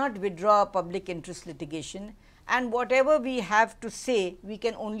 We cannot withdraw a public interest litigation. And whatever we have to say, we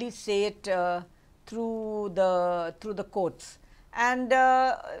can only say it through the courts. And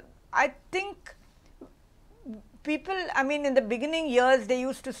I think people, in the beginning years, they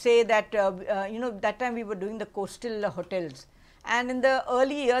used to say that, that time we were doing the coastal hotels. And in the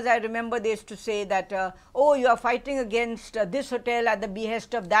early years, I remember they used to say that, oh, you are fighting against this hotel at the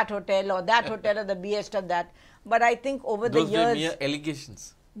behest of that hotel, or that hotel at the behest of that. But I think over the Those years, were mere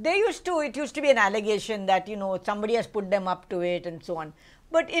allegations. it used to be an allegation that, somebody has put them up to it and so on.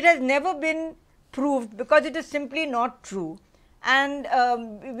 But it has never been proved, because it is simply not true. And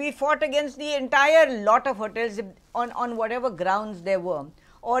we fought against the entire lot of hotels on whatever grounds there were,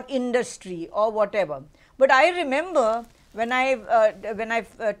 or industry or whatever. But I remember when I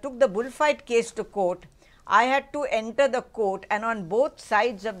took the bullfight case to court, I had to enter the court, and on both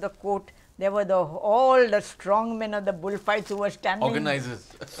sides of the court there were all the strong men of the bullfights who were standing. Organizers.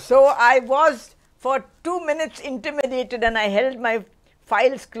 So I was for 2 minutes intimidated, and I held my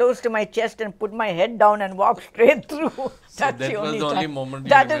files close to my chest and put my head down and walked straight through. So that was the only moment you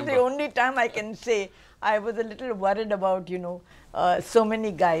That is remember. the only time I can say I was a little worried about, so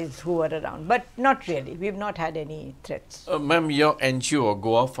many guys who were around. But not really. We've not had any threats. Ma'am, your NGO,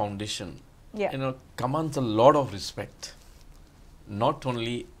 Goa Foundation, Yeah. commands a lot of respect, not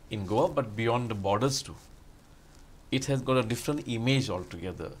only in Goa but beyond the borders too. It has got a different image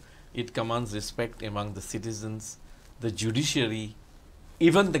altogether. It commands respect among the citizens, the judiciary,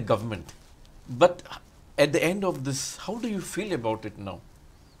 even the government. But at the end of this, how do you feel about it now?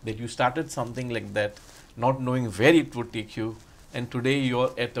 That you started something like that, not knowing where it would take you, and today you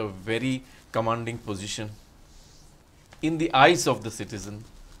are at a very commanding position in the eyes of the citizen.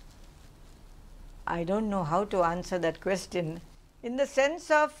 I don't know how to answer that question, in the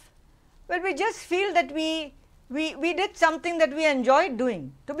sense of, well, we just feel that we did something that we enjoyed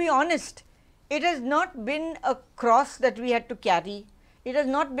doing. To be honest, it has not been a cross that we had to carry. It has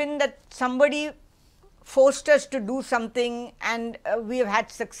not been that somebody forced us to do something and we have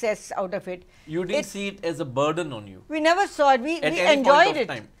had success out of it. You didn't see it as a burden on you. We never saw it. We At any enjoyed point of it.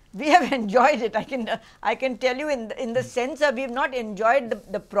 time. We have enjoyed it. I can tell you in the sense that we have not enjoyed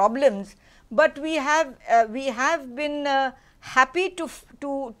the problems, but we have been happy to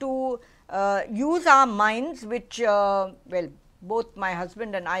use our minds, which both my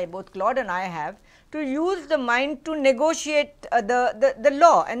husband and I, both Claude and I have, to use the mind to negotiate the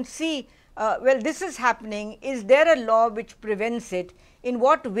law and see, this is happening. Is there a law which prevents it? In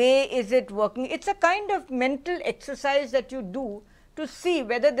what way is it working? It's a kind of mental exercise that you do to see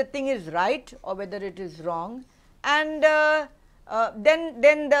whether the thing is right or whether it is wrong, and then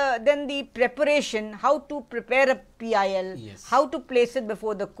the preparation, how to prepare a PIL, Yes. how to place it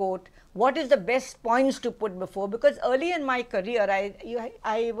before the court, what is the best points to put before. Because early in my career,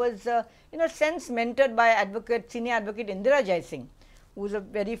 I was in a sense mentored by senior advocate Indira Jai Singh, who is a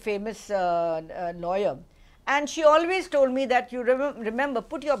very famous lawyer, and she always told me that you remember,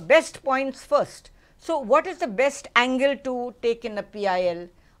 put your best points first. So what is the best angle to take in a PIL?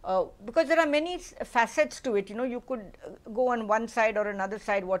 Because there are many facets to it, you could go on one side or another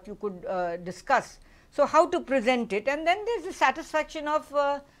side, what you could discuss. So how to present it, and then there's the satisfaction of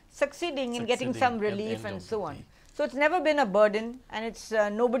succeeding in getting some at the relief end and of so the on. day. So it's never been a burden, and it's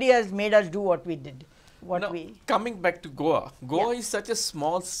nobody has made us do what we did. Now, coming back to Goa, Goa Yeah. is such a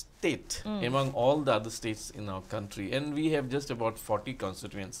small state among all the other states in our country, and we have just about 40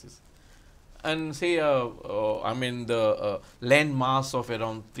 constituencies. And say, the land mass of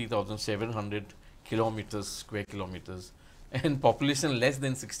around 3,700 square kilometers, and population less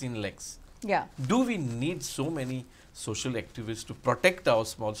than 16 lakhs. Yeah. Do we need so many social activists to protect our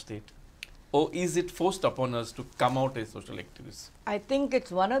small state? Or is it forced upon us to come out as social activists? I think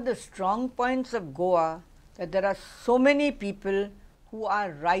it's one of the strong points of Goa that there are so many people who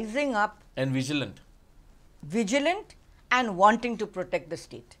are rising up, And vigilant. vigilant, and wanting to protect the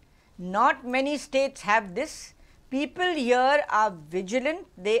state. Not many states have this. People here are vigilant,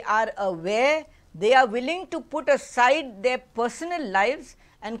 they are aware, they are willing to put aside their personal lives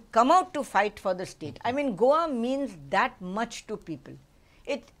and come out to fight for the state. I mean, Goa means that much to people.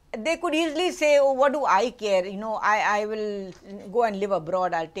 They could easily say, oh, what do I care? I will go and live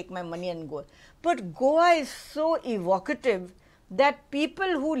abroad, I'll take my money and go. But Goa is so evocative that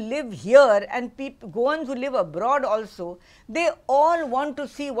people who live here and Goans who live abroad also, they all want to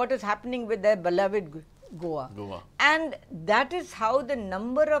see what is happening with their beloved Goa. And that is how the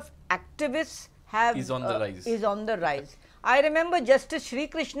number of activists Is on the rise. Is on the rise. I remember Justice Sri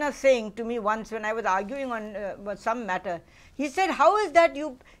Krishna saying to me once when I was arguing on some matter, he said, how is that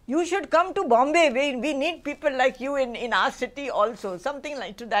you should come to Bombay, we need people like you in our city also, something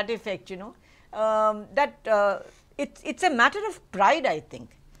like to that effect, it's a matter of pride, I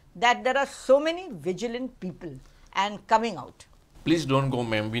think, that there are so many vigilant people and coming out. Please don't go,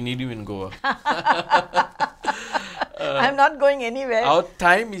 ma'am. We need you in Goa. I'm not going anywhere. Our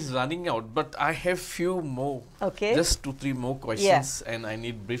time is running out, but I have few more, Okay. just 2-3 more questions, and I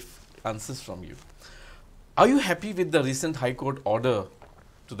need brief answers from you. Are you happy with the recent High Court order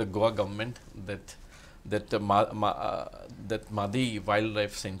to the Goa government that that Madi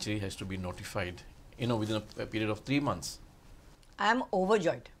Wildlife Sanctuary has to be notified, within a period of 3 months? I am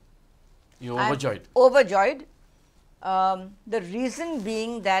overjoyed. You're overjoyed. Overjoyed. The reason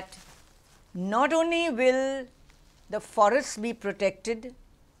being that not only will the forests be protected,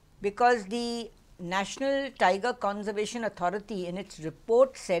 because the National Tiger Conservation Authority in its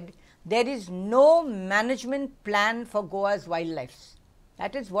report said there is no management plan for Goa's wildlife.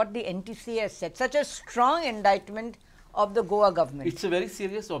 That is what the NTCA has said. Such a strong indictment of the Goa government. It's a very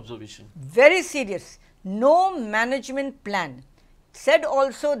serious observation. Very serious. No management plan. Said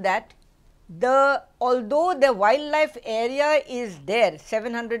also that although the wildlife area is there,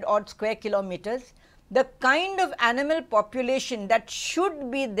 700 odd square kilometers, the kind of animal population that should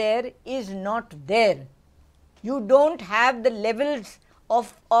be there is not there. You don't have the levels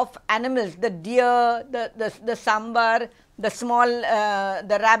of animals, the deer, the sambar, the small,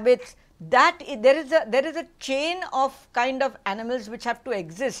 the rabbits. There is a chain of kind of animals which have to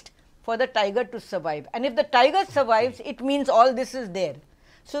exist for the tiger to survive. And if the tiger survives, it means all this is there.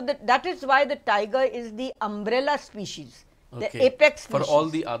 So that is why the tiger is the umbrella species, the apex species. For all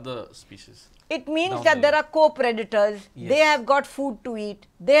the other species. It means that there are co-predators, they have got food to eat,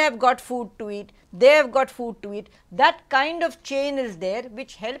 they have got food to eat, they have got food to eat. That kind of chain is there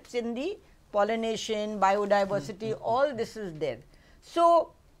which helps in the pollination, biodiversity, all this is there.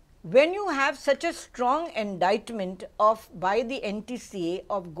 So when you have such a strong indictment by the NTCA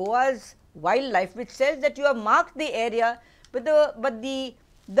of Goa's wildlife, which says that you have marked the area, but the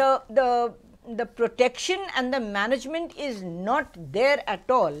protection and the management is not there at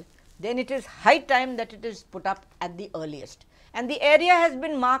all, then it is high time that it is put up at the earliest. And the area has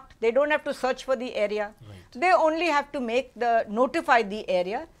been marked, they don't have to search for the area, they only have to notify the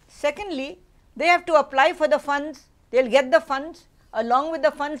area. Secondly, they have to apply for the funds, they will get the funds, along with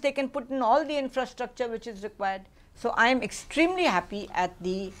the funds they can put in all the infrastructure which is required. So I am extremely happy at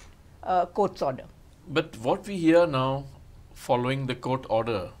the court's order. But what we hear now, following the court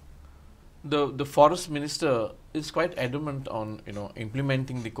order, the forest minister is quite adamant on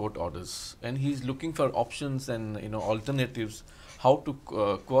implementing the court orders, and he is looking for options and alternatives how to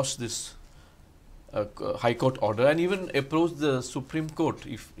quash this High Court order, and even approach the Supreme Court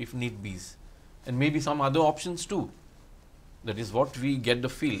if need be, and maybe some other options too. That is what we get the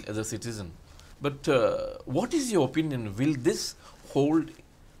feel as a citizen. But what is your opinion? Will this hold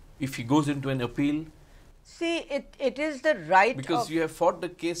if he goes into an appeal? See, it is the right because you have fought the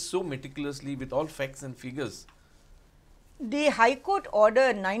case so meticulously with all facts and figures. The High Court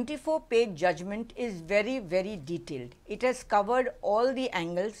order 94-page judgment is very, very detailed. It has covered all the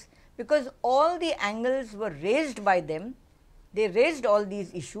angles, because all the angles were raised by them. They raised all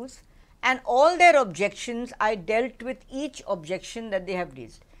these issues, and all their objections, I dealt with each objection that they have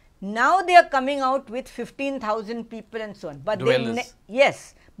raised. Now they are coming out with 15,000 people and so on. But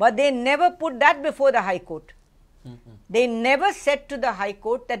yes, but they never put that before the High Court. They never said to the High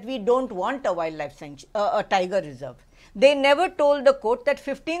Court that we don't want a wildlife sanctuary, a tiger reserve. They never told the court that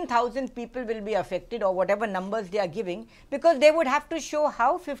 15,000 people will be affected, or whatever numbers they are giving, because they would have to show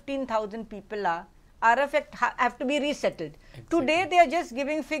how 15,000 people have to be resettled. Exactly. Today they are just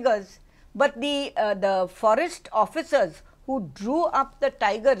giving figures, but the forest officers who drew up the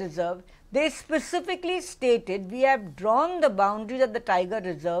tiger reserve, they specifically stated we have drawn the boundaries of the tiger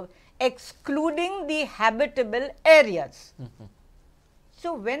reserve excluding the habitable areas.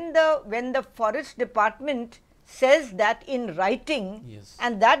 So when the forest department says that in writing,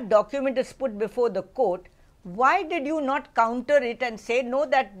 and that document is put before the court, why did you not counter it and say no,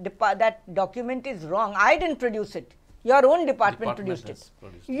 that document is wrong, I didn't produce it, your own department produced it.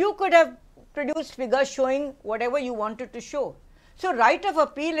 You could have produced figures showing whatever you wanted to show. So right of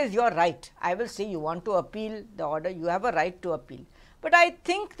appeal is your right. I will say you want to appeal the order, you have a right to appeal. But I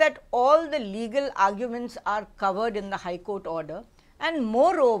think that all the legal arguments are covered in the High Court order, and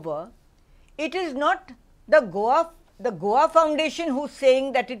moreover, it is not the Goa Foundation who's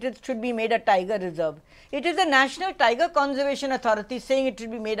saying that should be made a tiger reserve. It is the National Tiger Conservation Authority saying it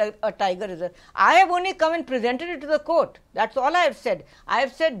should be made a tiger reserve. I have only come and presented it to the court. That's all I have said. I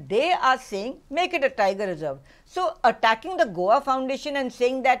have said they are saying make it a tiger reserve. So attacking the Goa Foundation and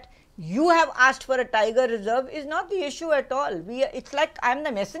saying that you have asked for a tiger reserve is not the issue at all. It's like I am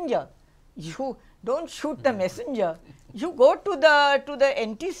the messenger. You don't shoot the messenger. You go to the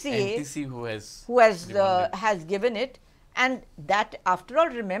NTCA, who has given it, And that, after all,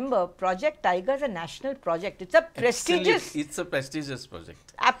 remember, Project Tiger is a national project. It's a prestigious. Absolutely. It's a prestigious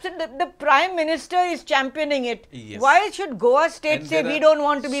project. Absolutely. The Prime Minister is championing it. Yes. Why should Goa state And say there we are don't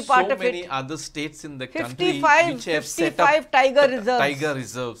want to be part of so many it? other states in the country 55, which have set up 55 tiger reserves. tiger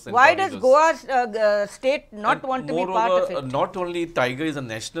reserves. And Why does corridors. Goa state not And want to be moreover, part of it? not only tiger is a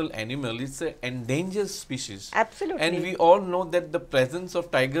national animal, it's an endangered species. Absolutely. And we all know that the presence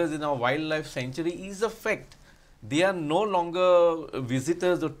of tigers in our wildlife sanctuary is a fact. They are no longer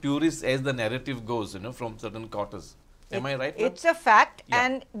visitors or tourists as the narrative goes, from certain quarters. Am I right? It's a fact, Yeah.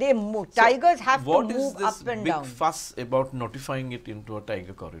 and they move. So Tigers have to what is move this up and big down. fuss about notifying it into a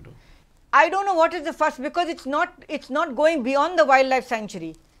tiger corridor? I don't know what is the fuss, because it's not going beyond the wildlife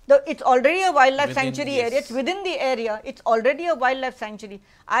sanctuary. It's already a wildlife Within, sanctuary yes. area. It's within the area. It's already a wildlife sanctuary.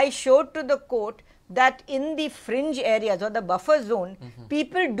 I showed to the court that in the fringe areas or the buffer zone,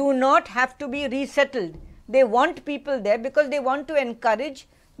 people do not have to be resettled. They want people there because they want to encourage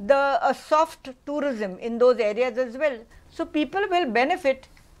the soft tourism in those areas as well. So people will benefit.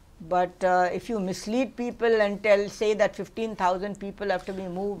 But if you mislead people and say that 15,000 people have to be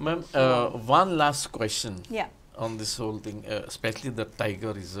moved. Ma'am, so one last question yeah. on this whole thing, especially the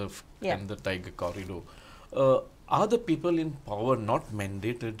tiger reserve Yeah. and the tiger corridor. Are the people in power not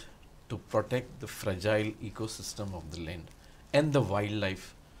mandated to protect the fragile ecosystem of the land and the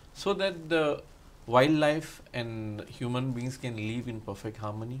wildlife, so that the wildlife and human beings can live in perfect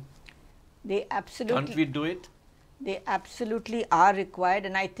harmony? They absolutely. Can't we do it? They absolutely are required,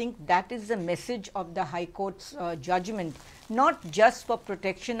 and I think that is the message of the High Court's judgment, not just for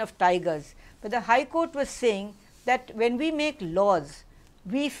protection of tigers, but the High Court was saying that when we make laws,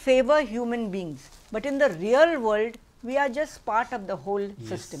 we favor human beings, but in the real world, we are just part of the whole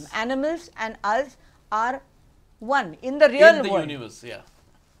system. Animals and us are one in the real in the world. universe, yeah.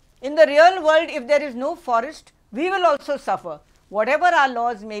 In the real world, if there is no forest, we will also suffer, whatever our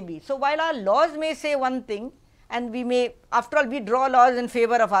laws may be. So while our laws may say one thing, and we may, after all, we draw laws in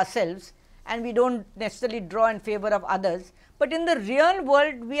favor of ourselves and we don't necessarily draw in favor of others, but in the real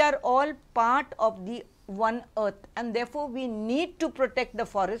world, we are all part of the one earth, and therefore we need to protect the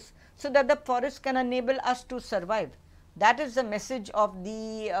forest so that the forest can enable us to survive. That is the message of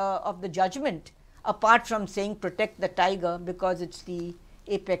the judgment, apart from saying protect the tiger because it's the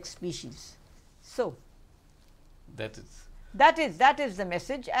apex species. So That is. that is the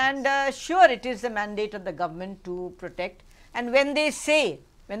message, and sure, it is the mandate of the government to protect. And when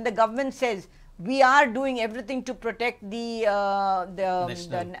the government says we are doing everything to protect the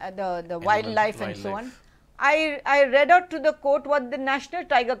wildlife and so on, I read out to the court what the National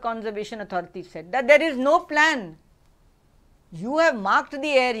Tiger Conservation Authority said, that there is no plan. You have marked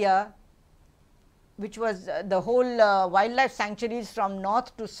the area, which was the whole wildlife sanctuaries from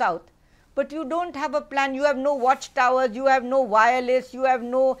north to south, but you don't have a plan. You have no watchtowers, you have no wireless, you have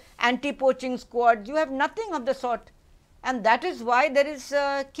no anti-poaching squads, you have nothing of the sort, and that is why there is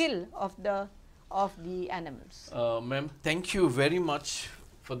a kill of the animals. Ma'am, thank you very much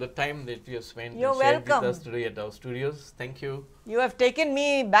for the time that you have spent You're and shared welcome. with us today at our studios. Thank you. You have taken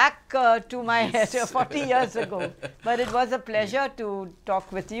me back to my Yes. 40 years ago, but it was a pleasure to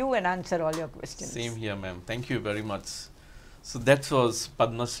talk with you and answer all your questions. Same here, ma'am. Thank you very much. So that was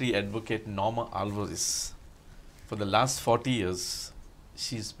Padma Shri Advocate Norma Alvares. For the last 40 years,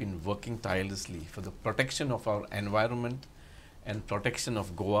 she's been working tirelessly for the protection of our environment and protection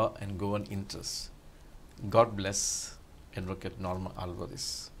of Goa and Goan interests. God bless Advocate Norma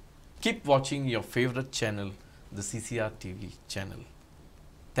Alvares. Keep watching your favorite channel, the CCR TV channel.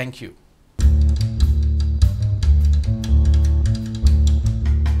 Thank you.